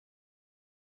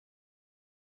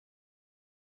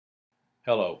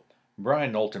Hello,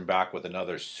 Brian Knowlton back with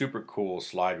another super cool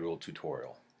slide rule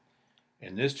tutorial.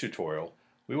 In this tutorial,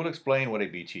 we will explain what a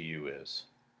BTU is.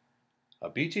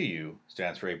 A BTU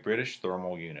stands for a British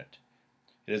Thermal Unit.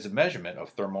 It is a measurement of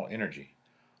thermal energy.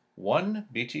 1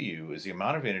 BTU is the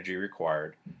amount of energy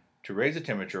required to raise the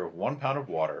temperature of 1 pound of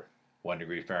water 1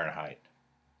 degree Fahrenheit.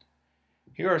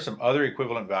 Here are some other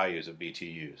equivalent values of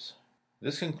BTUs.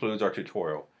 This concludes our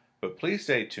tutorial, but please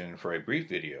stay tuned for a brief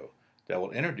video that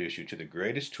will introduce you to the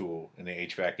greatest tool in the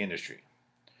HVAC industry,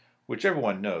 which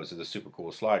everyone knows is the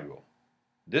SuperCool slide rule.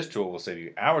 This tool will save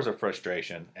you hours of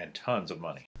frustration and tons of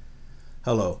money.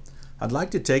 Hello, I'd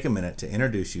like to take a minute to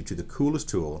introduce you to the coolest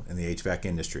tool in the HVAC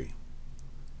industry.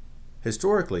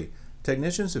 Historically,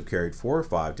 technicians have carried 4 or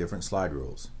 5 different slide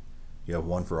rules. You have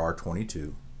one for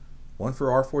R22, one for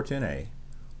R410A,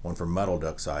 one for metal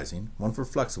duct sizing, one for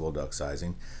flexible duct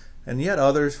sizing, and yet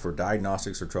others for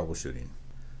diagnostics or troubleshooting.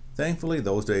 Thankfully,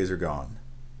 those days are gone.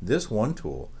 This one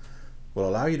tool will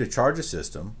allow you to charge a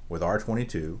system with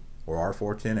R22 or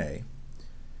R410A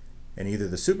in either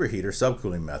the superheater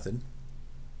subcooling method.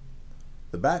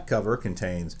 The back cover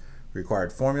contains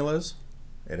required formulas.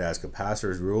 It has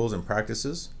capacitors, rules, and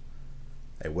practices,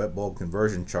 a wet bulb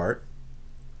conversion chart,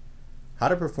 how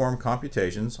to perform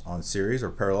computations on series or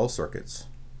parallel circuits,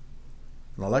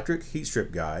 an electric heat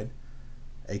strip guide,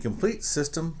 a complete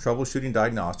system troubleshooting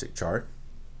diagnostic chart,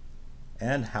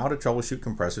 and how to troubleshoot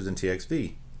compressors in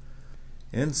TXV.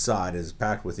 Inside is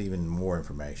packed with even more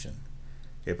information.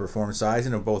 It performs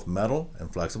sizing of both metal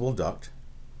and flexible duct.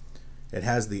 It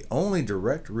has the only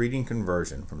direct reading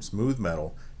conversion from smooth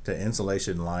metal to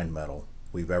insulation lined metal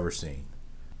we've ever seen.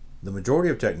 The majority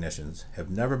of technicians have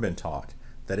never been taught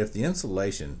that if the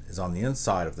insulation is on the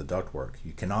inside of the ductwork,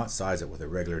 you cannot size it with a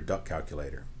regular duct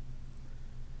calculator.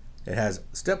 It has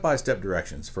step-by-step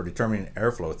directions for determining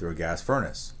airflow through a gas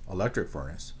furnace, electric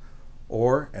furnace,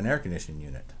 or an air conditioning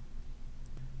unit.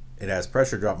 It has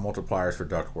pressure drop multipliers for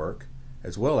ductwork,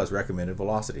 as well as recommended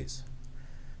velocities.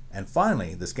 And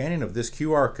finally, the scanning of this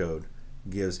QR code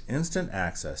gives instant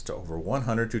access to over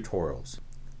 100 tutorials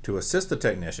to assist the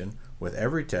technician with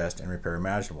every test and repair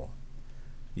imaginable.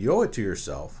 You owe it to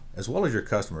yourself, as well as your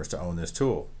customers, to own this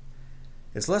tool.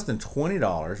 It's less than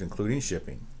 $20, including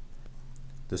shipping.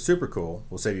 The SuperCool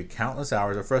will save you countless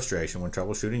hours of frustration when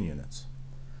troubleshooting units.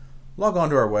 Log on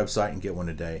to our website and get one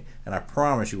today, and I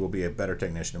promise you will be a better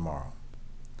technician tomorrow.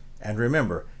 And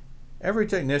remember, every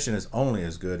technician is only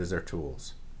as good as their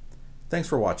tools. Thanks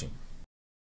for watching.